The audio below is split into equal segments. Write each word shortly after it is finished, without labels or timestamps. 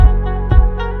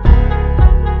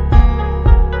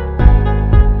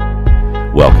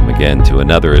again to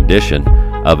another edition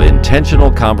of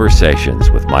Intentional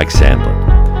Conversations with Mike Sandlin.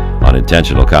 On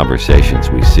Intentional Conversations,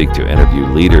 we seek to interview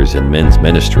leaders in men's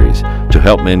ministries to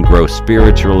help men grow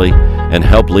spiritually and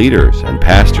help leaders and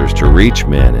pastors to reach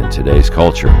men in today's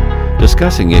culture,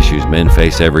 discussing issues men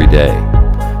face every day.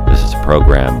 This is a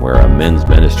program where a men's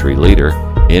ministry leader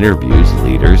interviews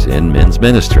leaders in men's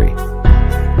ministry.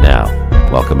 Now,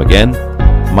 welcome again,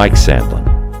 Mike Sandlin.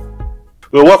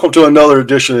 Well, welcome to another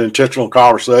edition of Intentional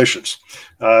Conversations.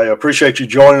 I appreciate you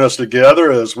joining us together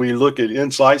as we look at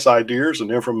insights, ideas, and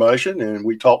information, and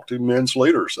we talk to men's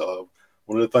leaders.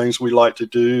 One of the things we like to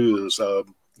do is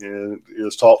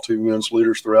talk to men's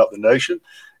leaders throughout the nation.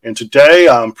 And today,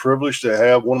 I'm privileged to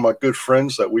have one of my good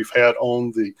friends that we've had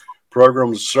on the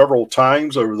program several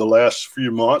times over the last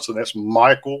few months, and that's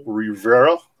Michael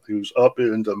Rivera, who's up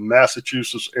in the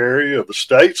Massachusetts area of the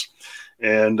States.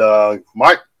 And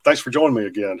Mike, thanks for joining me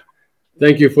again.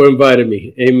 Thank you for inviting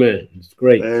me. Amen. It's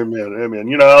great. Amen.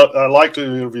 You know, I like to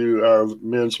interview our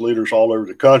men's leaders all over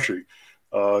the country,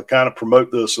 kind of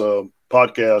promote this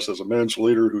podcast as a men's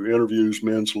leader who interviews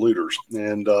men's leaders.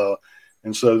 And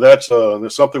so that's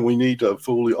something we need to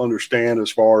fully understand as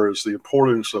far as the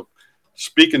importance of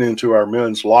speaking into our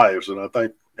men's lives. And I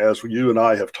think, as you and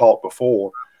I have talked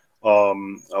before,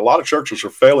 a lot of churches are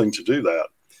failing to do that.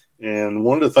 And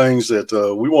one of the things that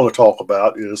we want to talk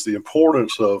about is the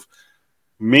importance of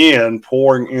men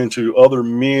pouring into other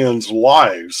men's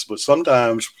lives. But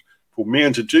sometimes for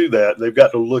men to do that, they've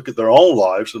got to look at their own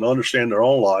lives and understand their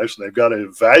own lives, and they've got to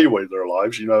evaluate their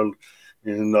lives. You know,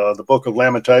 in the book of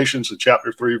Lamentations in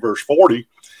chapter 3, verse 40,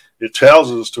 it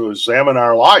tells us to examine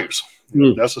our lives.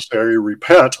 If necessary,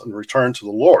 repent and return to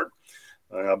the Lord.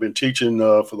 I've been teaching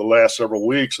for the last several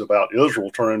weeks about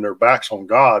Israel turning their backs on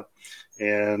God.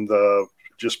 And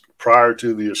just prior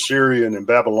to the Assyrian and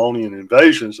Babylonian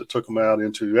invasions that took them out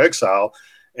into exile.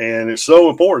 And it's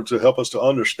so important to help us to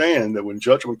understand that when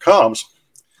judgment comes,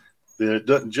 that it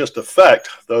doesn't just affect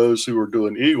those who are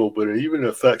doing evil, but it even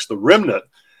affects the remnant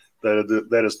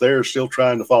that is there still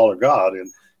trying to follow God.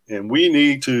 And we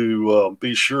need to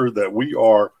be sure that we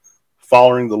are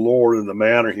following the Lord in the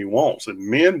manner he wants. And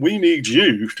men, we need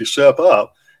you to step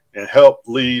up and help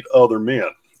lead other men.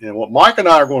 And what Mike and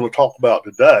I are going to talk about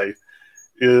today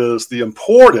is the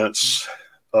importance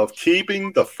of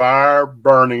keeping the fire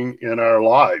burning in our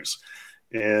lives.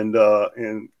 And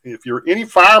if you're any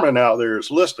fireman out there is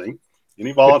listening,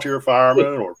 any volunteer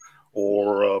firemen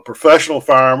or professional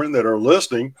firemen that are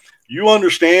listening, you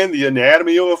understand the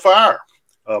anatomy of a fire.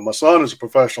 My son is a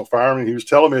professional fireman. He was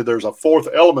telling me there's a fourth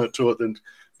element to it than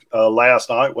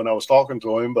last night when I was talking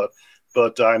to him, but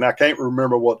and I can't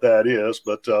remember what that is,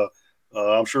 but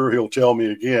I'm sure he'll tell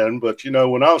me again. But, you know,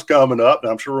 when I was coming up,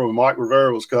 and I'm sure when Mike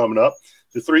Rivera was coming up,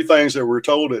 the three things that we're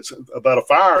told about a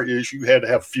fire is you had to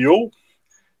have fuel,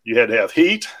 you had to have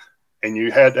heat, and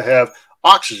you had to have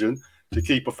oxygen to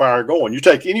keep a fire going. You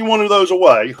take any one of those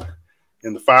away,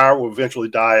 and the fire will eventually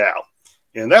die out.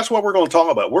 And that's what we're going to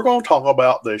talk about. We're going to talk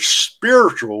about the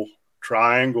spiritual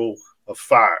triangle of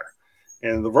fire.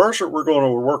 And the verse that we're going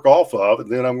to work off of, and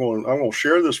then I'm going to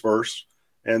share this verse,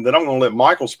 and then I'm going to let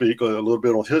Michael speak a little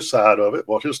bit on his side of it,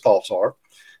 what his thoughts are.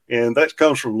 And that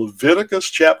comes from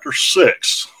Leviticus chapter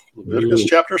 6. Leviticus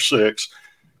chapter 6,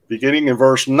 beginning in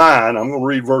verse 9. I'm going to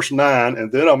read verse 9,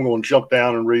 and then I'm going to jump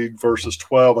down and read verses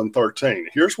 12 and 13.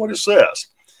 Here's what it says.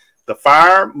 The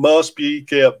fire must be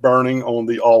kept burning on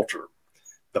the altar.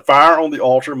 The fire on the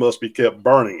altar must be kept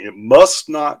burning. It must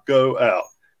not go out.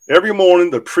 Every morning,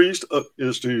 the priest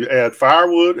is to add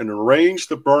firewood and arrange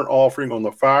the burnt offering on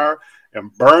the fire and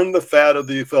burn the fat of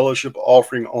the fellowship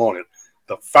offering on it.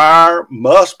 The fire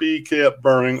must be kept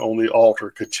burning on the altar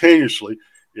continuously.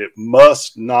 It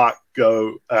must not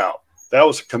go out. That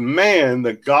was a command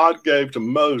that God gave to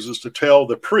Moses to tell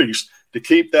the priest to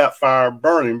keep that fire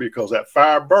burning, because that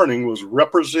fire burning was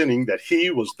representing that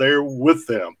he was there with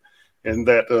them, and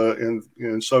that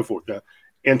and so forth. Now,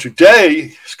 in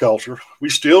today's culture, we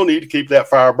still need to keep that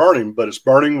fire burning, but it's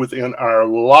burning within our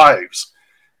lives.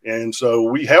 And so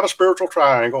we have a spiritual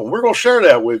triangle, and we're going to share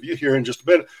that with you here in just a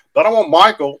minute. But I want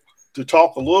Michael to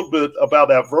talk a little bit about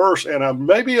that verse, and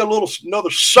maybe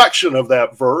another section of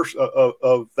that verse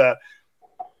of that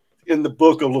in the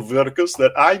book of Leviticus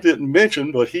that I didn't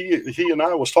mention, but he and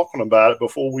I was talking about it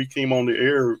before we came on the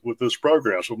air with this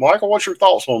program. So, Michael, what's your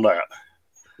thoughts on that?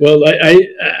 Well,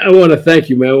 I want to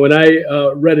thank you, man. When I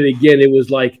read it again, it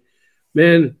was like,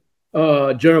 man,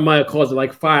 Jeremiah calls it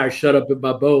like fire shut up in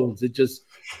my bones. It just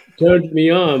turned me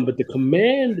on. But the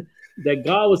command that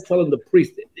God was telling the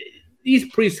priest, these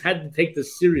priests had to take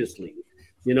this seriously.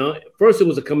 You know, first it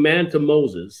was a command to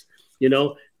Moses, you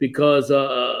know, because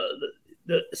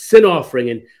the sin offering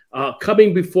and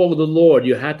coming before the Lord.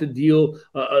 You had to deal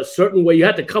a certain way. You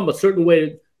had to come a certain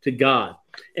way to God.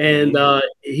 And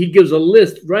he gives a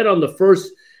list right on the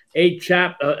first 8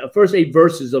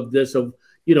 verses of this of,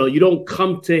 you don't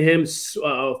come to him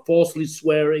falsely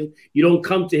swearing. You don't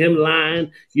come to him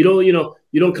lying. You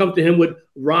don't come to him with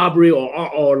robbery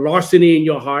or larceny in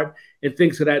your heart and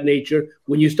things of that nature.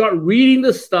 When you start reading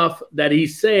the stuff that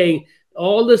he's saying,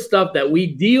 all the stuff that we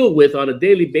deal with on a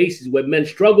daily basis, what men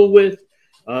struggle with,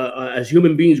 as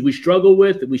human beings, we struggle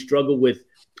with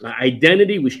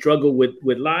identity, we struggle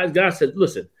with lies. God said,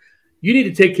 listen, you need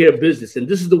to take care of business, and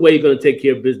this is the way you're going to take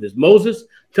care of business. Moses,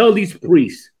 tell these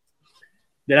priests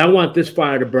that I want this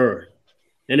fire to burn,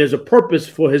 and there's a purpose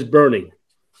for his burning.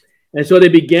 And so they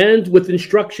began with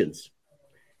instructions.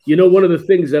 One of the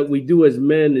things that we do as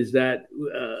men is that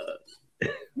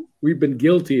we've been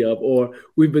guilty of, or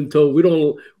we've been told we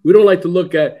don't like to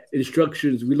look at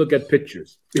instructions. We look at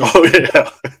pictures. Oh yeah,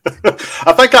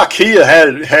 I think IKEA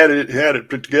had it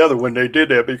put together when they did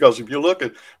that, because if you look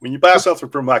at when you buy something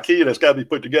from IKEA that's got to be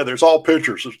put together, it's all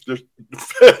pictures. It's just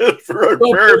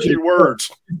very few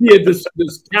words. Yeah, this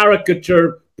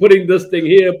caricature, putting this thing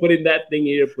here, putting that thing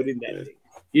here, putting that thing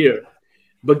here.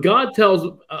 But God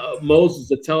tells Moses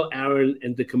to tell Aaron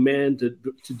and to command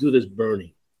to do this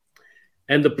burning.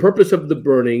 And the purpose of the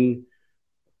burning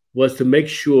was to make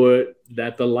sure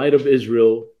that the light of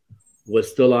Israel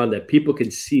was still on, that people can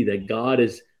see that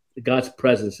God's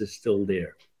presence is still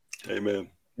there. Amen.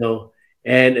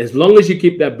 And as long as you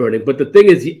keep that burning. But the thing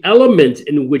is, the element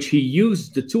in which he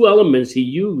used, the 2 elements he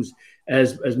used,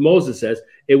 as Moses says,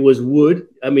 it was wood.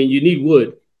 I mean, you need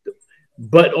wood,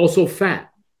 but also fat.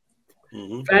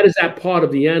 Mm-hmm. Fat is that part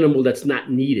of the animal that's not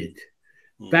needed.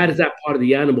 Mm-hmm. Fat is that part of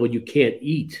the animal you can't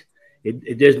eat.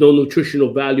 There's no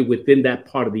nutritional value within that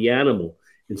part of the animal,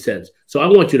 in sense. So I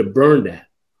want you to burn that.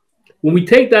 When we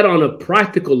take that on a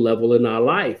practical level in our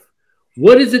life,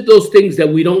 what is it, those things that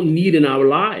we don't need in our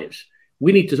lives?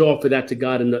 We need to offer that to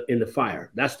God in the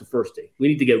fire. That's the first thing. We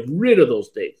need to get rid of those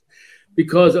things,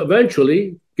 because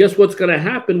eventually, guess what's going to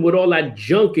happen with all that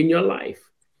junk in your life?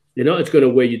 It's going to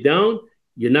wear you down.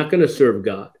 You're not going to serve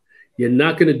God. You're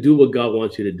not going to do what God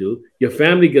wants you to do. Your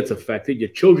family gets affected. Your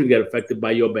children get affected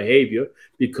by your behavior,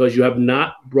 because you have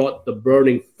not brought the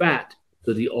burning fat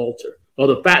to the altar, or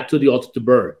the fat to the altar to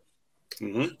burn.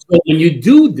 Mm-hmm. So when you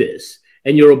do this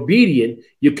and you're obedient,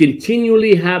 you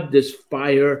continually have this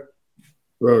fire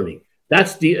burning.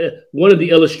 That's one of the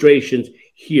illustrations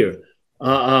here.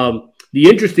 The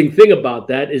interesting thing about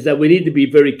that is that we need to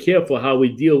be very careful how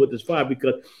we deal with this fire,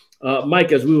 because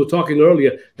Mike, as we were talking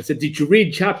earlier, I said, did you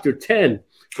read chapter 10?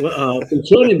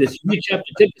 Concerning this, read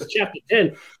chapter 10, because chapter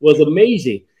 10 was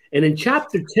amazing. And in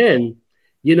chapter 10,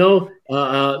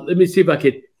 let me see if I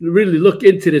could really look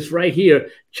into this right here.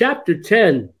 Chapter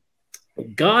 10,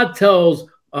 God tells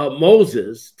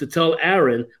Moses to tell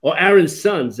Aaron, or Aaron's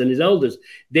sons and his elders,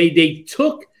 they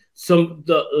took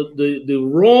the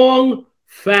wrong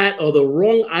fat or the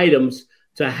wrong items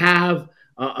to have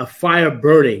a fire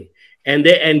burning.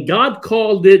 And God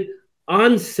called it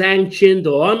unsanctioned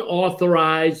or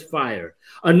unauthorized fire.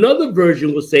 Another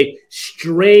version will say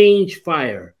strange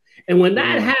fire. And when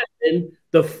that happened,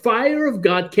 the fire of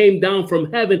God came down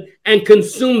from heaven and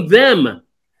consumed them.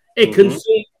 It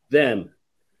consumed them.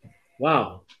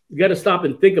 Wow. You got to stop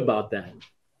and think about that.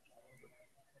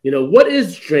 What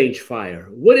is strange fire?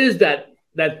 What is that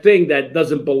thing that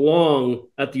doesn't belong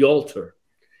at the altar?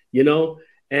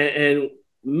 And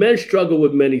men struggle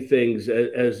with many things,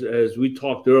 as we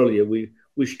talked earlier.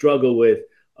 We struggle with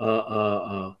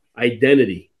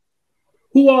identity.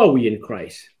 Who are we in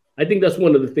Christ? I think that's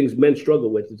one of the things men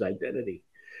struggle with, is identity.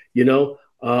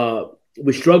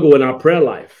 We struggle in our prayer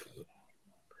life.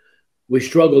 We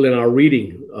struggle in our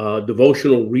reading,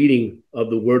 devotional reading of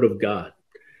the Word of God.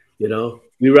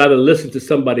 We rather listen to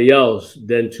somebody else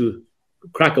than to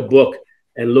crack a book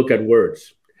and look at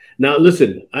words. Now,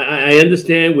 listen, I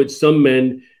understand with some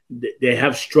men, they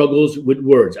have struggles with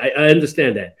words. I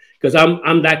understand that, because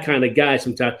I'm that kind of guy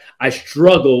sometimes. I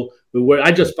struggle with words.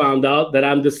 I just found out that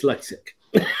I'm dyslexic.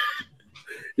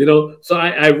 So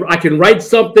I can write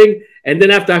something, and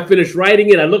then after I finish writing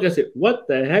it, I look and say, what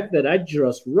the heck that I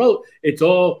just wrote? It's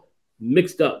all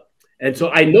mixed up. And so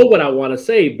I know what I want to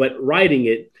say, but writing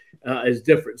it is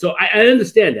different. So I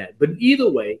understand that. But either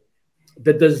way,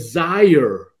 the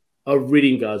desire of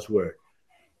reading God's word.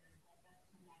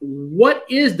 What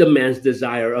is the man's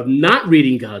desire of not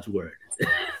reading God's word?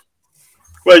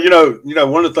 Well,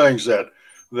 one of the things that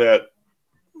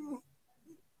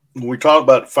when we talk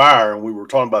about fire, and we were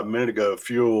talking about a minute ago,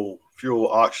 fuel,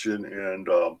 oxygen,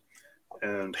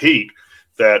 and heat,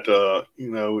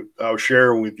 that I was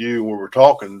sharing with you when we were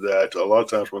talking that a lot of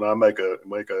times when I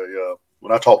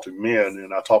when I talk to men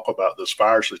and I talk about this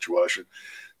fire situation,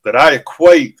 that I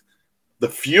equate the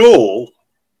fuel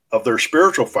of their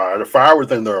spiritual fire, the fire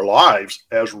within their lives,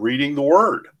 as reading the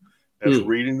Word, as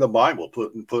reading the Bible,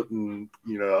 putting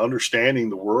understanding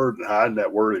the Word and hiding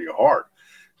that Word in your heart.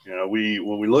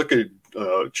 When we look at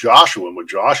Joshua, when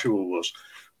Joshua was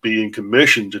being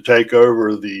commissioned to take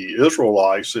over the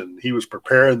Israelites, and he was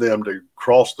preparing them to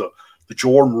cross the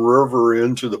Jordan River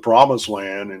into the Promised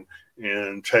Land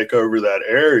and take over that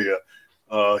area,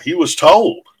 he was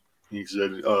told,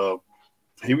 do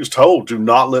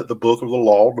not let the book of the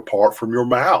law depart from your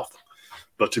mouth,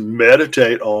 but to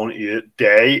meditate on it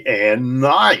day and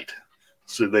night,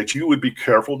 so that you would be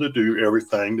careful to do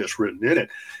everything that's written in it.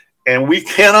 And we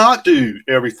cannot do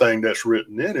everything that's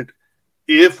written in it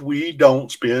if we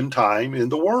don't spend time in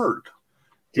the Word.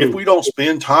 If we don't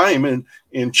spend time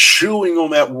in chewing on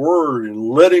that Word and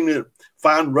letting it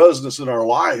find resonance in our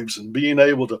lives and being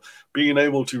able to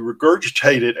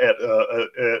regurgitate it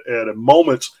at a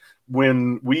moments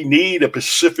when we need a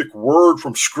specific word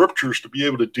from scriptures to be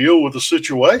able to deal with the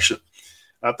situation.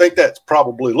 I think that's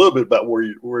probably a little bit about where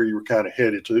you were kind of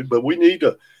headed to, but we need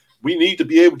to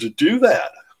be able to do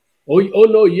that. Oh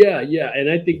no, yeah, and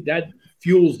I think that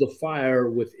fuels the fire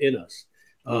within us.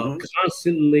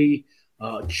 Constantly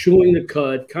chewing the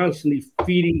cud, constantly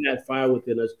feeding that fire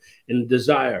within us, and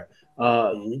desire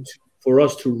for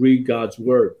us to read God's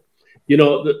word.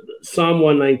 The Psalm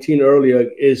 119 earlier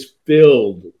is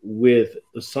filled with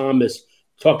the psalmist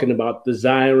talking about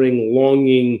desiring,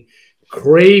 longing,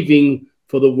 craving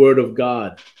for the word of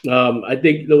God. I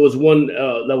think there was one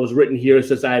that was written here. It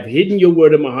says, I have hidden your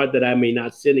word in my heart that I may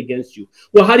not sin against you.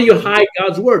 Well, how do you hide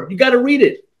God's word? You got to read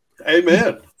it.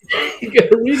 Amen. You got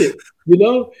to read it,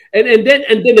 and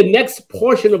then the next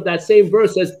portion of that same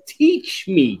verse says, teach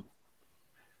me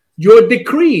your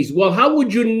decrees. Well, how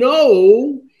would you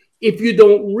know if you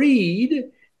don't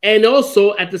read? And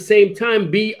also at the same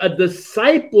time, be a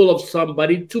disciple of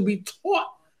somebody to be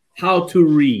taught how to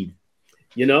read,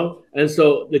 And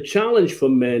so the challenge for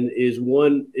men is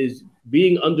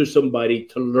being under somebody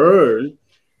to learn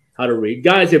how to read.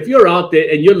 Guys, if you're out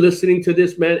there and you're listening to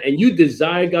this, man, and you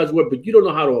desire God's word, but you don't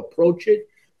know how to approach it,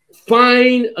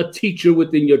 find a teacher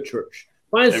within your church.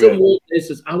 Find someone that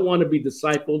says, I want to be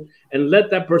discipled, and let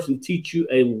that person teach you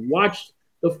and watch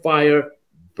the fire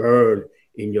burn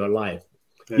in your life.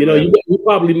 Amen. You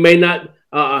probably may not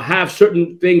have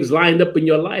certain things lined up in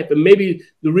your life. And maybe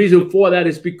the reason for that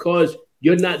is because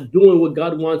you're not doing what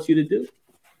God wants you to do.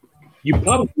 You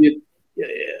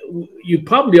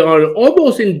probably are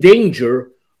almost in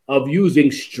danger of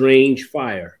using strange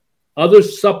fire, other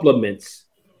supplements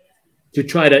to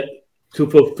try to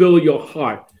fulfill your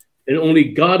heart. And only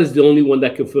God is the only one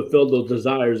that can fulfill those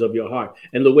desires of your heart.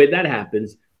 And the way that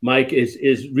happens, Mike,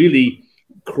 is really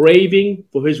craving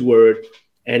for his word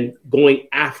and going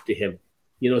after him.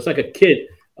 It's like a kid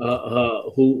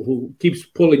who keeps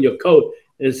pulling your coat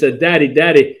and said,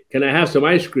 Daddy, can I have some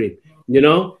ice cream?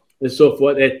 And so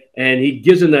forth. And he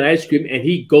gives him that ice cream and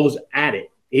he goes at it.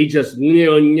 He just,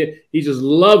 he's just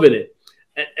loving it.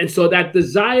 And so that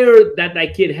desire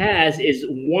that kid has is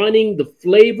wanting the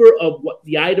flavor of what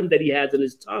the item that he has in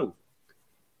his tongue.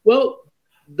 Well,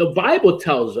 the Bible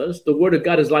tells us the word of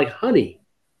God is like honey,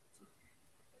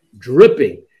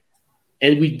 dripping,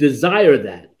 and we desire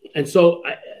that. And so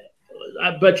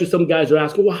I bet you some guys are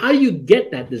asking, well, how do you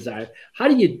get that desire? How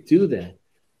do you do that?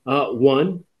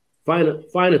 One, find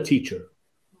a teacher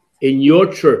in your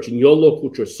church, in your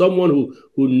local church, someone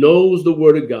who knows the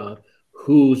word of God,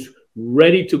 who's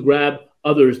ready to grab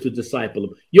others to disciple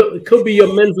them. It could be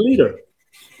your men's leader.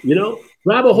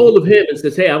 Grab a hold of him and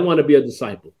says, hey, I want to be a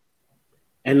disciple,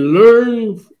 and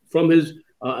learn from his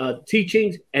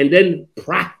teachings and then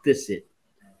practice it.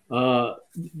 I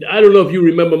don't know if you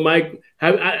remember, Mike.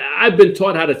 I've been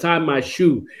taught how to tie my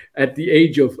shoe at the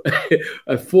age of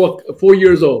 4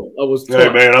 years old. I was taught.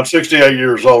 Hey, man, I'm 68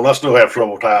 years old. I still have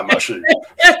trouble tying my shoe.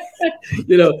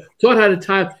 Taught how to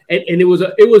tie, and it was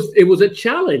a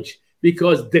challenge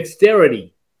because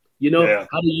dexterity, how to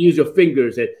use your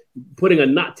fingers and putting a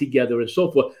knot together and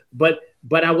so forth. But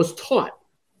I was taught.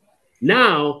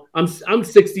 Now I'm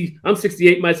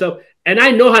 68 myself, and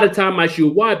I know how to tie my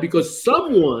shoe. Why? Because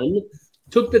someone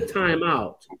took the time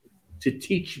out to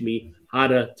teach me how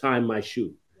to tie my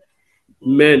shoe.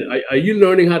 Man, are you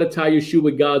learning how to tie your shoe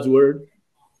with God's word?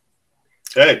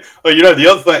 Hey, the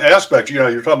other aspect,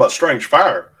 you're talking about strange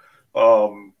fire.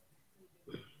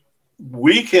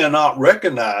 We cannot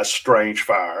recognize strange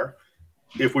fire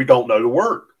if we don't know the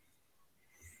word.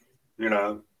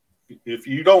 if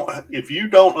you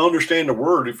don't understand the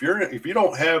word, if you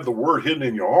don't have the word hidden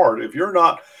in your heart, if you're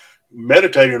not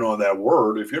meditating on that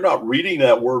word, if you're not reading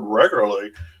that word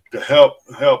regularly to help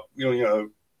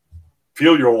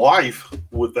fill your life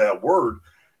with that word,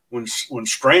 when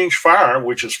strange fire,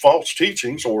 which is false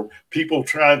teachings or people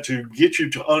trying to get you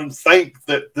to unthink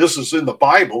that this is in the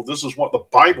Bible, this is what the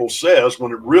Bible says,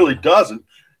 when it really doesn't,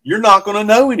 you're not going to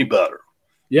know any better.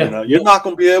 Yeah. You're not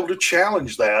going to be able to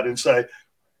challenge that and say,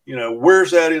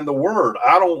 where's that in the word?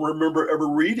 I don't remember ever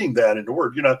reading that in the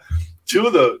word. Two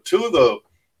of the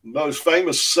most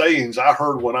famous sayings I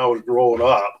heard when I was growing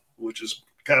up, which is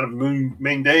kind of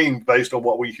mundane based on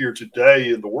what we hear today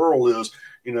in the world, is,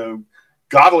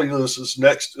 godliness is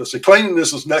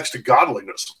cleanliness is next to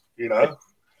godliness,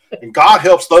 and God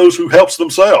helps those who helps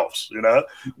themselves. I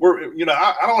don't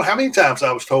know how many times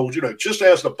I was told, just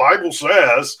as the Bible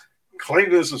says,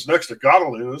 cleanliness is next to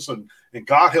godliness, and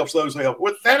God helps those who help.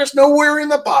 Well, that is nowhere in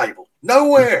the Bible.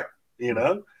 Nowhere, Can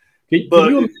you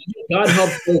imagine God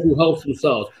helps those who helps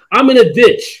themselves? I'm in a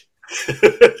ditch. How am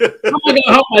I going to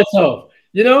help myself?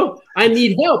 I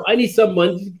need help. I need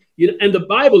someone, and the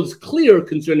Bible is clear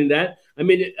concerning that. I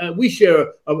mean, we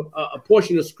share a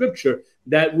portion of scripture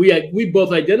that we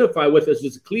both identify with as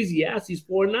Ecclesiastes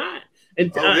 4:9.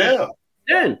 And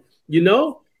 10,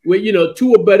 where,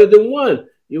 two are better than one.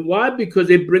 Why? Because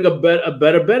they bring a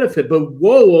better benefit. But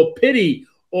woe or pity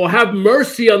or have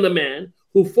mercy on the man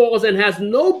who falls and has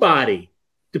nobody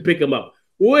to pick him up.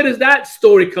 Where does that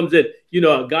story comes in?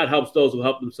 God helps those who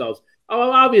help themselves.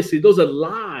 Oh, obviously, those are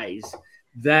lies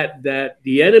that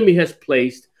the enemy has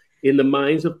placed in the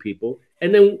minds of people,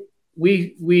 and then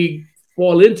we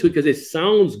fall into it because it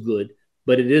sounds good,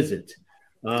 but it isn't.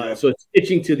 So it's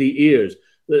itching to the ears.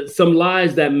 Some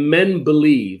lies that men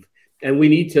believe, and we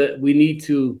need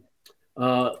to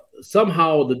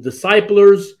somehow, the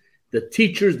disciplers, the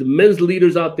teachers, the men's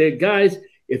leaders out there, guys.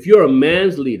 If you're a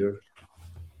man's leader,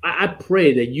 I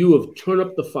pray that you have turned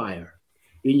up the fire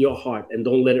in your heart and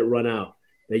don't let it run out.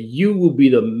 That you will be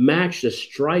the match, the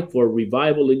strike for a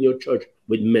revival in your church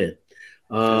with men,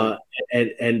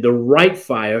 and the right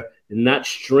fire and not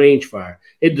strange fire.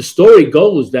 The story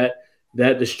goes that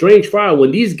the strange fire,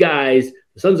 when these guys,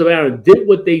 the sons of Aaron, did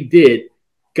what they did,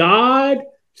 God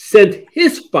sent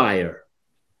his fire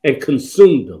and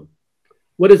consumed them.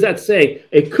 What does that say?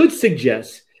 It could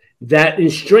suggest that in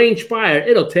strange fire,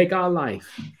 it'll take our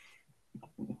life.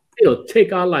 It'll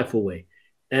take our life away.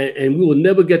 And we will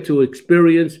never get to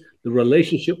experience the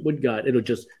relationship with God. It'll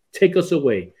just take us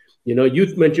away. You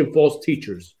mentioned false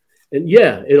teachers. And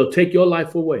it'll take your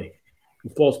life away.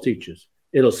 False teachers.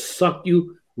 It'll suck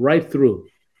you right through.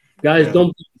 Guys,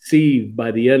 don't be deceived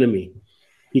by the enemy.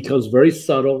 He comes very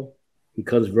subtle. He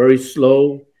comes very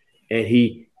slow. And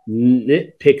he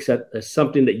nitpicks at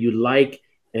something that you like.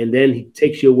 And then he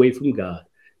takes you away from God.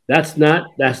 That's not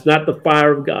the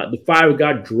fire of God. The fire of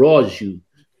God draws you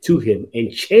to him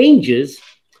and changes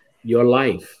your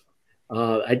life.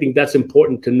 I think that's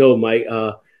important to know, Mike,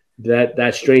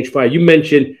 that strange fire. You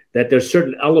mentioned that there's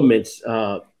certain elements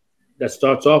that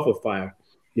starts off with fire.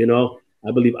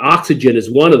 I believe oxygen is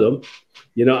one of them.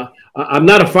 I'm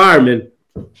not a fireman,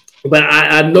 but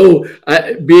I know,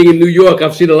 being in New York,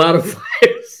 I've seen a lot of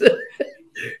fires,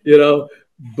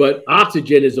 but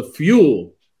oxygen is a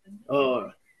fuel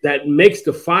that makes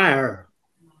the fire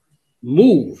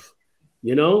move.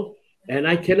 And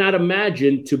I cannot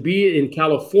imagine to be in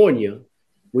California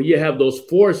where you have those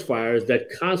forest fires that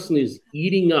constantly is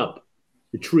eating up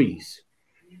the trees,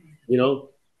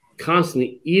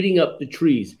 constantly eating up the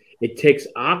trees. It takes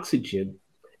oxygen.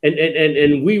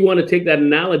 And we want to take that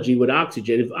analogy with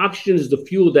oxygen. If oxygen is the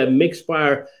fuel that makes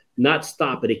fire not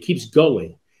stop and it keeps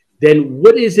going, then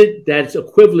what is it that's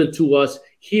equivalent to us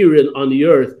here on the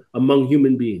earth among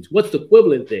human beings? What's the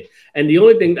equivalent thing? And the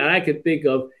only thing that I can think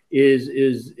of is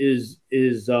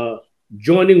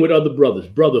joining with other brothers,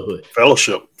 brotherhood,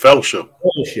 fellowship,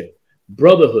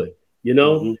 brotherhood.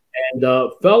 And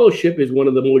fellowship is one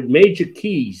of the more major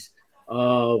keys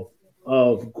of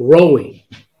growing,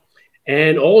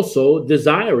 and also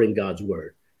desiring God's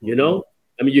word.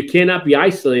 You cannot be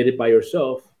isolated by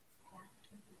yourself.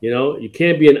 You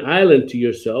can't be an island to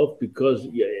yourself, because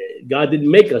God didn't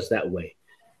make us that way.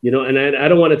 And I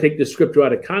don't want to take the scripture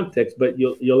out of context, but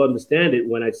you'll understand it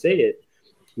when I say it.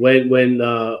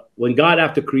 When God,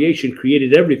 after creation,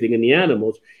 created everything in the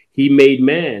animals, he made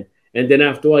man. And then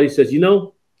after all, he says,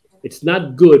 it's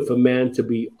not good for man to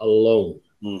be alone.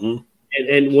 Mm-hmm.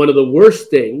 And one of the worst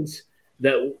things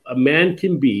that a man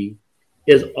can be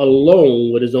is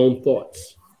alone with his own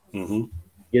thoughts. Mm-hmm.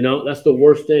 That's the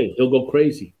worst thing. He'll go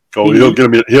crazy. Oh, he'll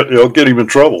get him in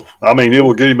trouble. I mean, it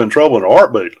will get him in trouble in a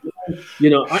heartbeat. You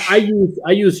know,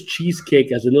 I use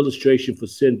cheesecake as an illustration for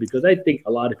sin because I think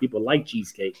a lot of people like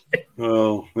cheesecake.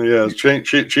 Oh, yeah,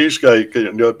 cheesecake.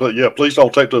 But yeah, please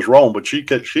don't take this wrong, but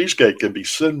cheesecake can be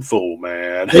sinful,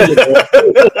 man.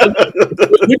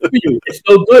 It's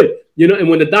so good, you know. And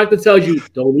when the doctor tells you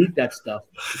don't eat that stuff,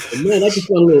 man, I just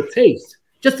want a little taste,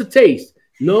 just a taste.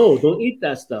 No, don't eat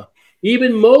that stuff.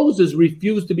 Even Moses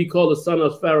refused to be called the son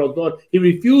of Pharaoh's daughter. He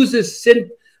refuses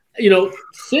sin.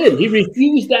 Sin. He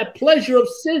refused that pleasure of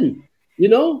sin, you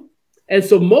know? And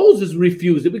so Moses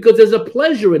refused it because there's a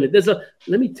pleasure in it.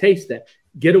 Let me taste that.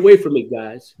 Get away from it,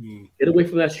 guys. Get away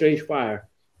from that strange fire.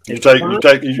 You take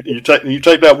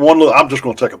that one little, I'm just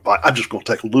going to take a bite. I'm just going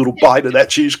to take a little bite of that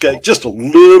cheesecake, just a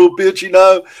little bit, you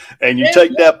know? And you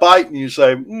take that bite and you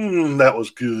say, that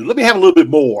was good. Let me have a little bit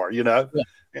more, you know?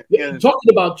 Yeah.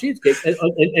 Talking about cheesecake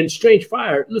and strange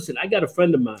fire, listen, I got a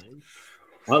friend of mine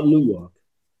out in New York.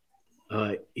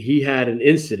 He had an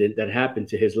incident that happened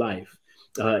to his life.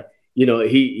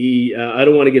 He I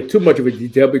don't want to give too much of a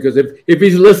detail because if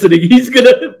he's listening, he's going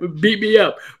to beat me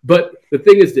up. But the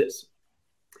thing is this.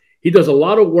 He does a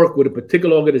lot of work with a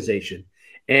particular organization,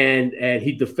 and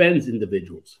he defends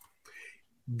individuals.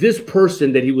 This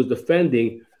person that he was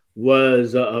defending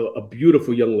was a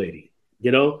beautiful young lady,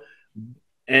 you know,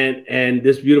 and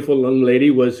this beautiful young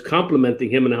lady was complimenting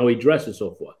him and how he dressed and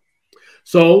so forth.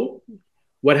 So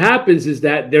what happens is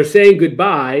that they're saying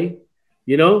goodbye,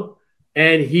 you know,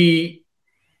 and he,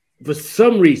 for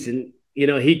some reason, you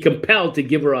know, he compelled to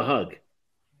give her a hug.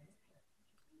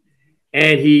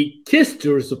 And he kissed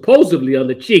her supposedly on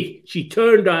the cheek. She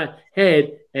turned her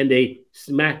head and they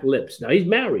smacked lips. Now he's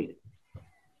married.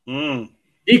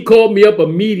 He called me up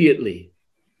immediately.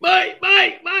 Mike,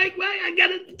 I got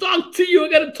to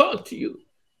talk to you.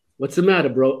 What's the matter,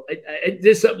 bro? I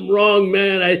did something wrong,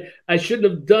 man. I shouldn't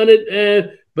have done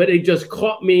it, but it just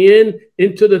caught me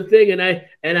into the thing,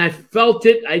 and I felt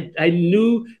it. I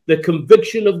knew the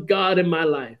conviction of God in my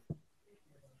life.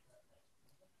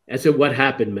 I said, what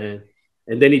happened, man?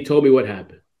 And then he told me what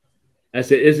happened. I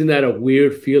said, isn't that a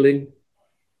weird feeling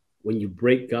when you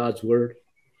break God's word?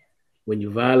 When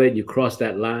you violate, you cross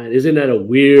that line. Isn't that a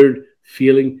weird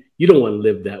feeling? You don't want to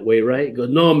live that way, right? He goes,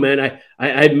 no, man,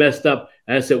 I messed up.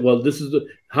 And I said, well, this is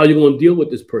how you're going to deal with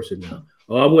this person now.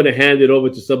 Oh, I'm going to hand it over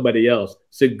to somebody else.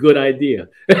 It's a good idea.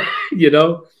 You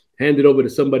know, hand it over to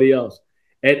somebody else.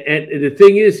 And the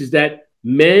thing is that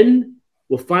men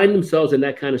will find themselves in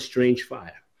that kind of strange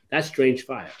fire. That strange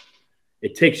fire.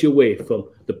 It takes you away from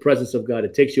the presence of God.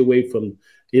 It takes you away from,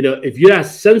 you know, if you're not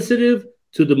sensitive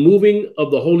to the moving of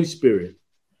the Holy Spirit,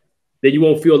 then you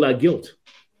won't feel that guilt.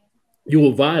 You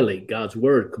will violate God's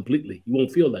word completely. You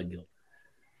won't feel that guilt.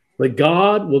 But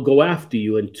God will go after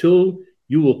you until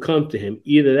you will come to him.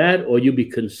 Either that or you'll be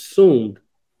consumed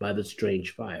by the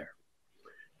strange fire,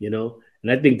 you know?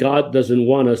 And I think God doesn't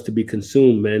want us to be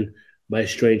consumed, man, by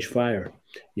strange fire,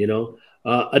 you know?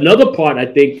 Another part, I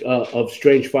think, of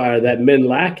strange fire that men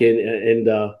lack in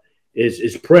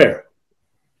is prayer.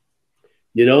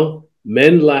 You know,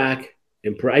 men lack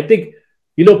in prayer. I think,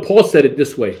 you know, Paul said it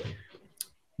this way.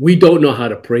 We don't know how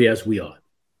to pray as we ought.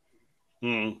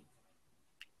 And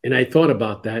I thought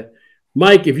about that.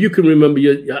 Mike, if you can remember,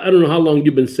 I don't know how long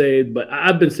you've been saved, but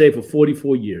I've been saved for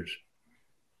 44 years.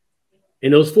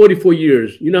 In those 44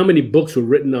 years, you know how many books were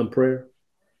written on prayer?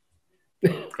 I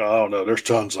don't know. There's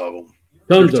tons of them.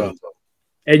 Tons of them.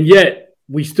 And yet,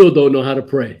 we still don't know how to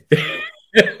pray.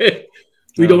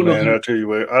 We don't know. Man, I tell you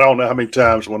what, I don't know how many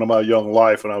times when in my young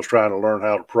life when I was trying to learn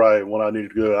how to pray, when I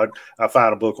needed to go, I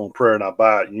find a book on prayer and I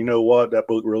buy it. And you know what? That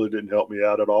book really didn't help me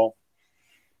out at all.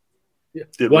 Yeah.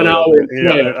 One hour.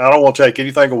 Yeah, I don't want to take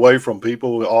anything away from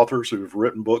people, authors who have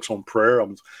written books on prayer.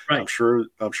 I'm sure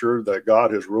that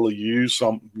God has really used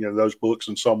those books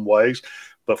in some ways.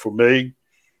 But for me,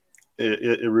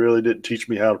 it really didn't teach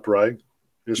me how to pray.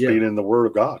 It's being in the Word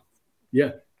of God.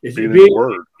 Yeah. It's being in the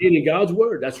Word. Being in God's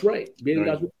Word. That's right. Being in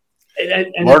God's Word.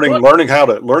 And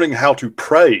learning how to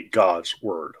pray God's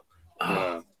Word.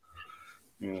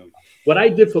 What I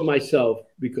did for myself,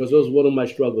 because it was one of my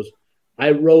struggles,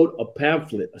 I wrote a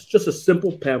pamphlet. It's just a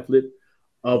simple pamphlet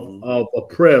of a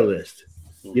prayer list.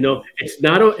 You know, it's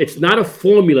not a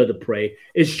formula to pray.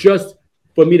 It's just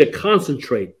for me to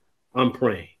concentrate on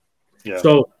praying. Yeah.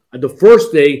 So the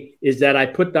first thing is that I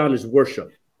put down his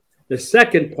worship. The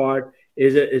second part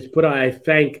is put on I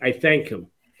thank him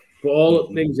for all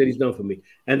the things that he's done for me.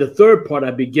 And the third part,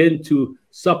 I begin to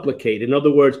supplicate. In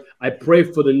other words, I pray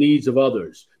for the needs of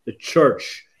others, the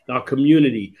church, our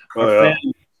community, our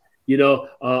family.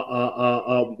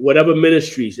 whatever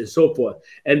ministries and so forth.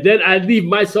 And then I leave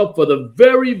myself for the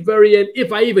very, very end.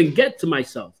 If I even get to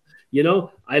myself,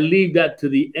 I leave that to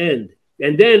the end.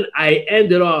 And then I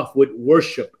end it off with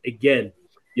worship again,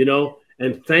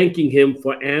 and thanking him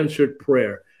for answered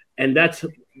prayer. And that's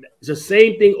the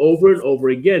same thing over and over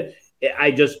again.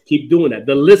 I just keep doing that.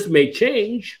 The list may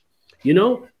change,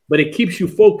 but it keeps you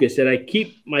focused. And I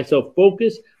keep myself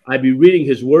focused. I be reading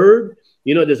his word.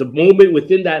 There's a moment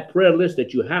within that prayer list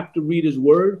that you have to read his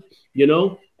word,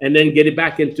 and then get it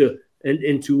back into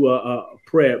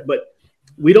prayer. But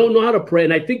we don't know how to pray.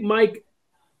 And I think, Mike,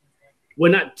 we're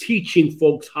not teaching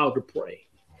folks how to pray.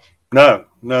 No,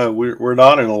 we're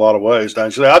not in a lot of ways.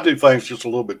 Actually, I do things just a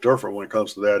little bit different when it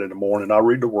comes to that in the morning. I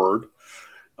read the word.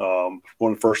 One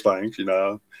of the first things,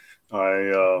 I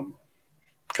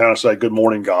kind of say, good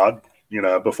morning, God,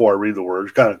 before I read the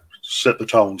word, kind of set the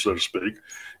tone, so to speak.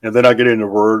 And then I get into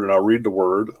the word and I read the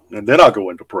word, and then I go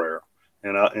into prayer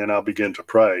and I begin to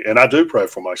pray. And I do pray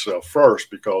for myself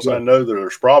first, because I know that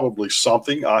there's probably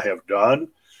something I have done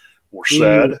or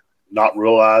said, not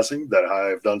realizing that I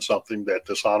have done something that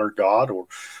dishonored God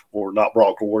or not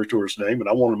brought glory to his name. And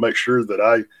I want to make sure that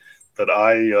I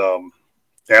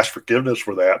ask forgiveness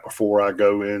for that before I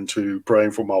go into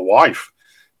praying for my wife.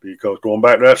 Because going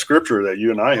back to that scripture that you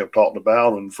and I have talked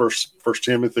about in First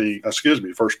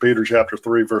Peter chapter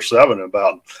 3, verse 7,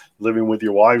 about living with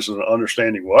your wives in an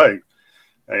understanding way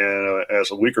and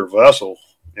as a weaker vessel,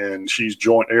 and she's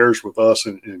joint heirs with us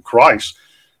in Christ,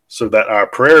 so that our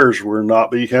prayers will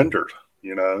not be hindered,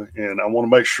 and I want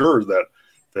to make sure that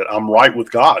I'm right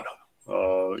with God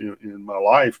in my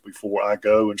life before I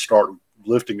go and start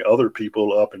lifting other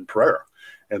people up in prayer.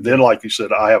 And then, like you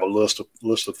said, I have a list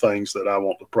of things that I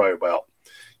want to pray about.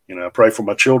 I pray for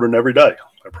my children every day.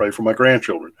 I pray for my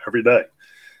grandchildren every day.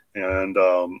 And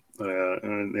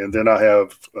then I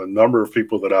have a number of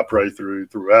people that I pray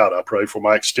throughout. I pray for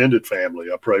my extended family.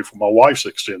 I pray for my wife's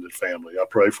extended family. I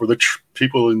pray for the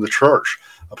people in the church.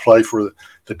 I pray for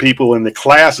the people in the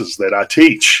classes that I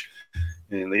teach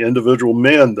and the individual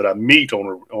men that I meet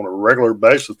on a regular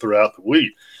basis throughout the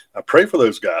week. I pray for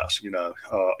those guys,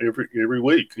 every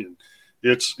week. And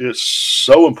it's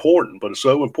so important, but it's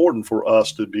so important for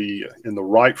us to be in the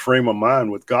right frame of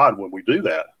mind with God when we do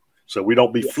that. So we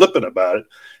don't be flippant about it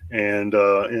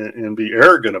and be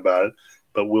arrogant about it,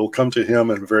 but we'll come to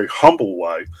him in a very humble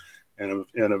way and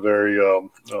in a very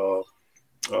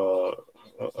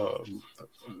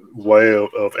way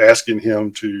of asking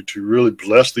him to really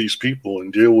bless these people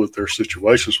and deal with their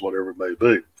situations, whatever it may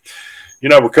be.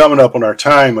 We're coming up on our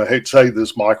time. I hate to say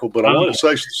this, Michael, but I want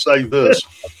to say this.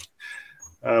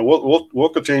 We'll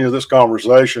continue this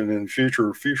conversation in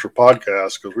future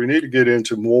podcasts, because we need to get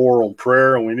into more on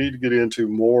prayer, and we need to get into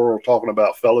more on talking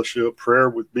about fellowship. Prayer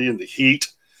would be in the heat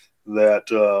that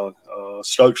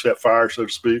stokes that fire, so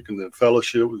to speak, and then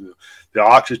fellowship with the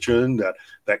oxygen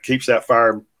that keeps that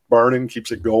fire burning,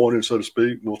 keeps it going, and so to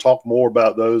speak. We'll talk more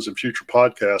about those in future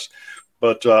podcasts.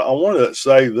 But I want to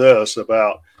say this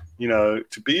about,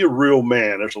 to be a real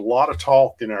man. There's a lot of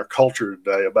talk in our culture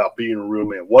today about being a real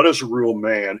man. What is a real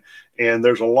man? And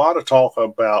there's a lot of talk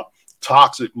about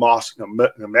toxic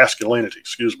masculinity,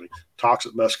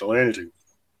 toxic masculinity.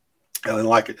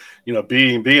 And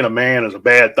being a man is a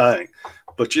bad thing.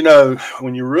 But,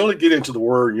 when you really get into the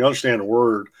word and you understand the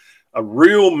word, a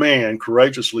real man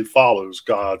courageously follows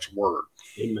God's word.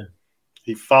 Amen.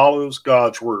 He follows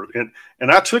God's word. And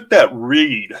I took that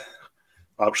real.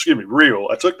 I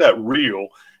took that real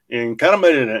and kind of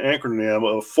made it an acronym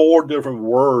of 4 different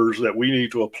words that we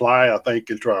need to apply, I think,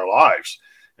 into our lives.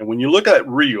 And when you look at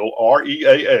real,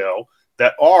 R-E-A-L,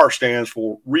 that R stands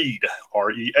for read,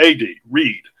 R-E-A-D,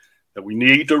 read. That we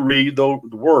need to read the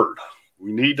word.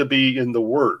 We need to be in the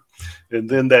word. And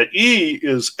then that E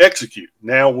is execute.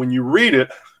 Now, when you read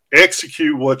it,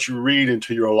 execute what you read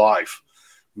into your life.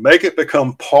 Make it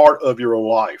become part of your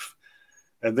life.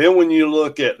 And then when you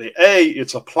look at the A,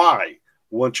 it's apply.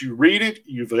 Once you read it,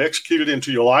 you've executed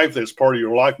into your life. That's part of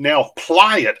your life. Now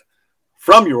apply it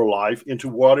from your life into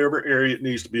whatever area it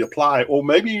needs to be applied. Or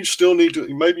maybe you need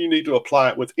to apply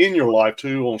it within your life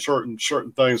too, on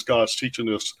certain things God's teaching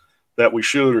us that we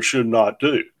should or should not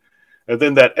do. And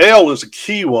then that L is a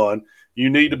key one. You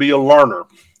need to be a learner.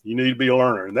 You need to be a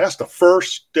learner. And that's the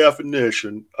first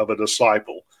definition of a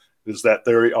disciple, is that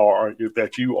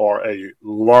you are a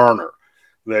learner.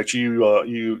 That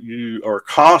you are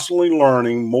constantly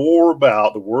learning more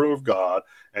about the Word of God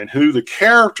and who the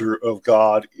character of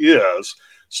God is,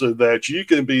 so that you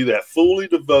can be that fully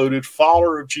devoted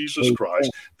follower of Jesus Christ,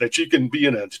 that you can be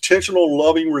in an intentional,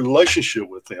 loving relationship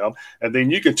with Him, and then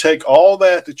you can take all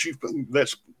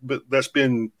that's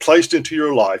been placed into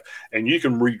your life, and you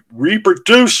can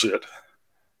reproduce it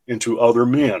into other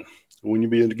men when you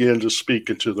begin to speak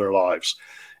into their lives.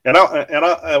 And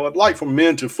I would like for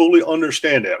men to fully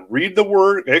understand that. Read the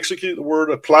Word, execute the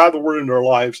Word, apply the Word in their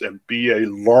lives, and be a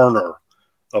learner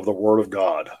of the Word of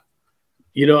God.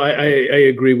 You know, I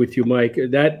agree with you, Mike.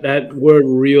 That word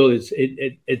 "real"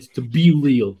 it's to be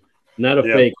real, not a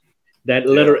fake. That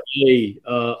letter A,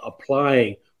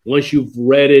 applying. Once you've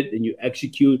read it and you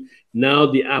execute,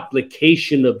 now the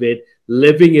application of it,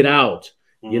 living it out.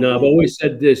 You know, I've always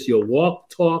said this: your walk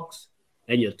talks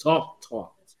and your talk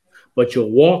talks. But your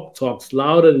walk talks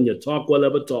louder than your talk will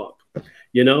ever talk,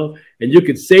 you know? And you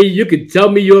can tell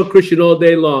me you're a Christian all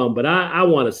day long, but I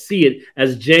want to see it,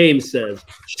 as James says.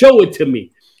 Show it to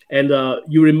me. And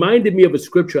you reminded me of a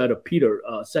scripture out of Peter,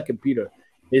 2 Peter.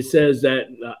 It says that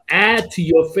add to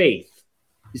your faith.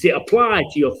 You say apply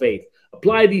to your faith.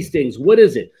 Apply these things. What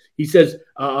is it? He says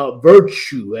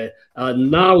virtue,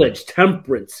 knowledge,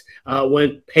 temperance,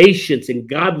 when patience and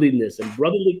godliness and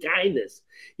brotherly kindness.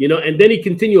 You know, and then he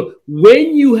continued,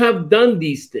 when you have done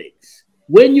these things,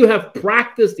 when you have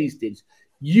practiced these things,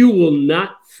 you will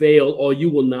not fail or you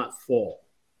will not fall,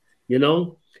 you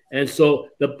know? And so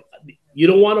you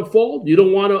don't want to fall. You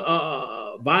don't want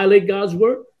to violate God's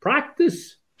word.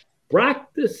 Practice. Amen.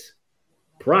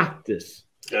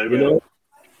 You know,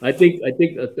 I think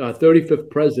our 35th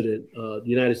president of the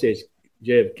United States,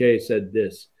 JFK, said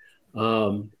this.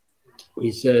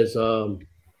 He says, oh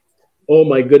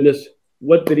my goodness.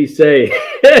 What did he say?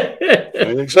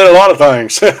 He said a lot of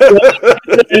things. I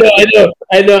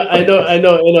know.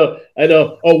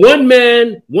 Oh, one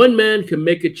man can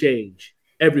make a change.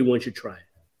 Everyone should try it.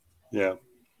 Yeah.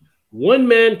 One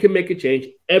man can make a change.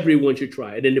 Everyone should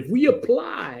try it. And if we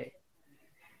apply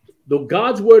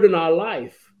God's word in our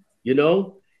life, you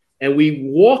know, and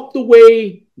we walk the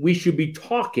way we should be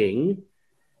talking,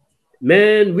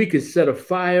 man, we could set a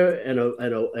fire and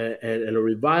a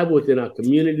revival within our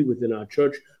community, within our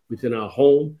church, within our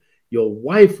home. Your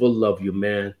wife will love you,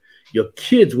 man. Your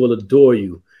kids will adore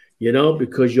you, you know,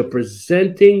 because you're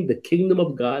presenting the kingdom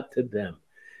of God to them.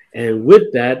 And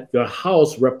with that, your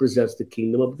house represents the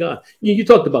kingdom of God. You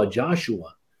talked about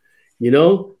Joshua, you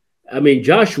know. I mean,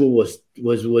 Joshua was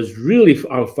really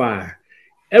on fire.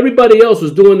 Everybody else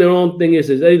was doing their own thing. He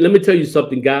says, hey, let me tell you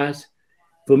something, guys.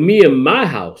 For me and my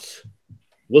house,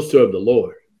 we'll serve the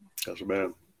Lord. Yes,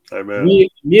 man. Amen. Me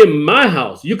and my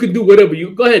house, you can do whatever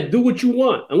you go ahead, do what you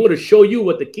want. I'm going to show you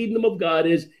what the kingdom of God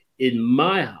is in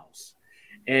my house.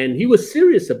 And he was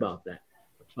serious about that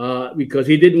because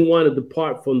he didn't want to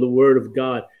depart from the word of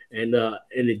God, and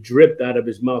it dripped out of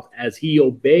his mouth as he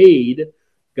obeyed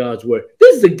God's word.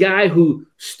 This is a guy who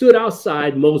stood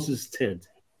outside Moses' tent,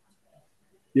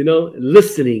 you know,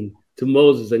 listening to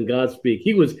Moses and God speak.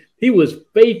 He was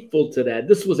faithful to that.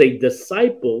 This was a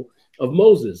disciple of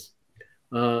Moses.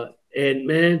 And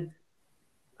man,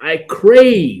 I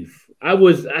crave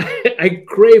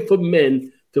for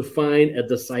men to find a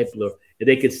discipler, and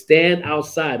they could stand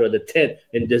outside of the tent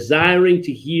and desiring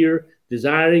to hear,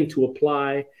 desiring to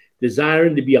apply,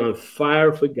 desiring to be on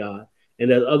fire for God, and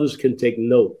that others can take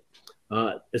note.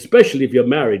 Especially if you're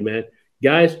married, man.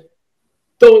 Guys,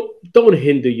 don't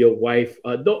hinder your wife.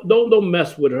 Don't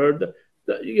mess with her.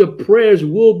 Your prayers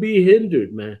will be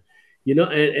hindered, man. You know,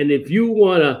 and if you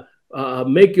want to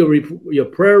make your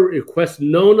prayer request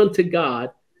known unto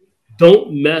God,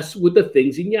 don't mess with the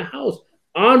things in your house.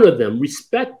 Honor them,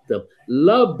 respect them,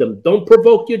 love them. Don't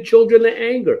provoke your children to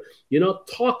anger. You know,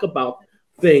 talk about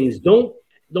things. Don't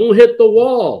hit the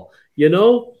wall. You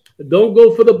know, don't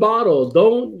go for the bottle.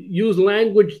 Don't use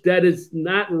language that is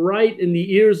not right in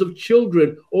the ears of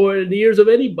children or in the ears of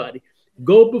anybody.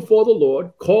 Go before the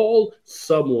Lord, call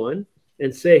someone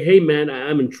and say, hey, man,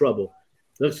 I'm in trouble.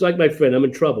 Looks like my friend, I'm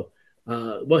in trouble.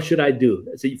 What should I do?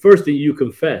 So first thing, you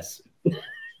confess.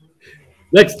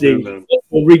 Next thing,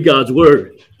 we'll read God's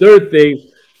word. Third thing,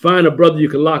 find a brother you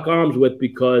can lock arms with,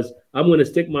 because I'm going to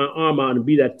stick my arm out and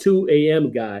be that 2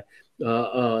 a.m. guy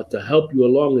to help you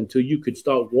along until you could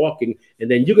start walking,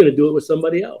 and then you're going to do it with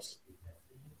somebody else.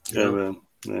 Amen.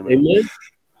 Amen. Amen.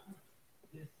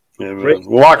 Amen.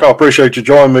 Well, Mike, I appreciate you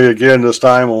joining me again this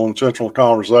time on Intentional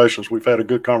Conversations. We've had a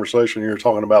good conversation here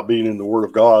talking about being in the Word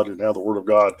of God and how the Word of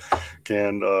God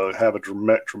can have a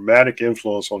dramatic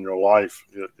influence on your life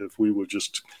if we would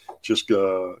just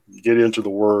get into the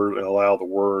Word and allow the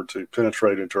Word to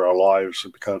penetrate into our lives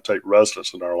and kind of take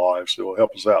residence in our lives. It will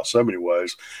help us out so many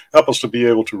ways. Help us to be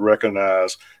able to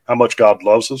recognize how much God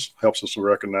loves us. Helps us to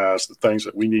recognize the things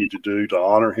that we need to do to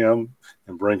honor Him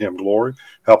and bring Him glory.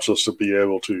 Helps us to be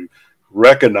able to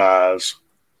recognize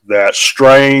that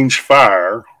strange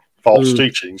fire, false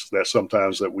teachings that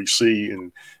sometimes that we see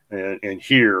and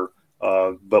hear,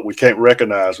 but we can't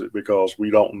recognize it because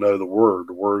we don't know the Word.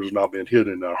 The Word has not been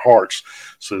hidden in our hearts,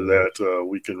 so that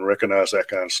we can recognize that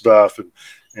kind of stuff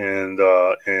and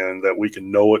that we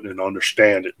can know it and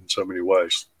understand it in so many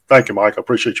ways. Thank you, Mike. I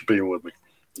appreciate you being with me.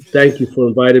 Thank you for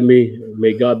inviting me.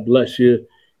 May God bless you,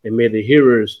 and may the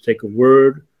hearers take a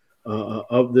word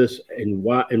of this in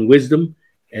wisdom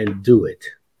and do it.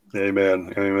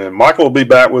 Amen. Amen. Michael will be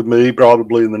back with me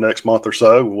probably in the next month or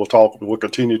so. We'll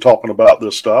continue talking about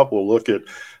this stuff. We'll look at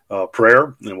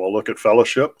prayer, and we'll look at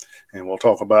fellowship, and we'll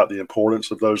talk about the importance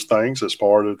of those things as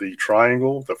part of the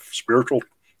triangle, the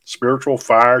spiritual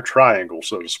fire triangle,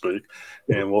 so to speak.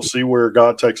 And we'll see where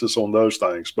God takes us on those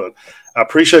things. But I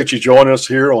appreciate you joining us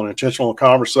here on Intentional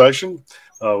Conversation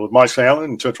with Mike Sandlin.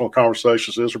 Intentional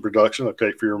Conversations is a production of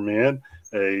Cape Fear Men,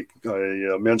 a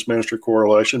men's ministry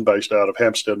correlation based out of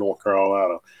Hampstead, North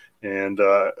Carolina. And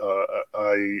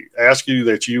I ask you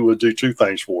that you would do two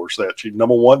things for us.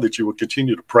 Number one, that you would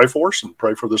continue to pray for us and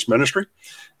pray for this ministry,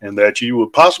 and that you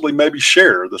would possibly maybe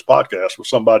share this podcast with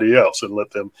somebody else and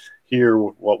let them hear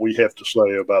what we have to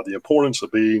say about the importance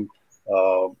of being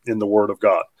in the Word of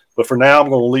God. But for now, I'm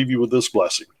going to leave you with this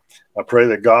blessing. I pray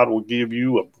that God will give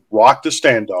you a rock to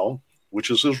stand on, which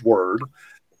is His Word,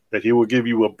 that He will give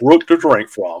you a brook to drink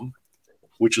from,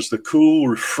 which is the cool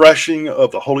refreshing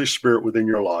of the Holy Spirit within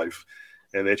your life,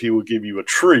 and that He will give you a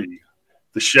tree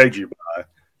to shade you by,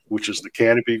 which is the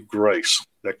canopy of grace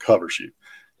that covers you.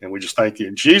 And we just thank you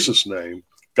in Jesus' name.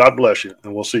 God bless you,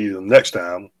 and we'll see you the next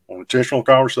time on Intentional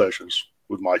Conversations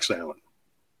with Mike Sandlin.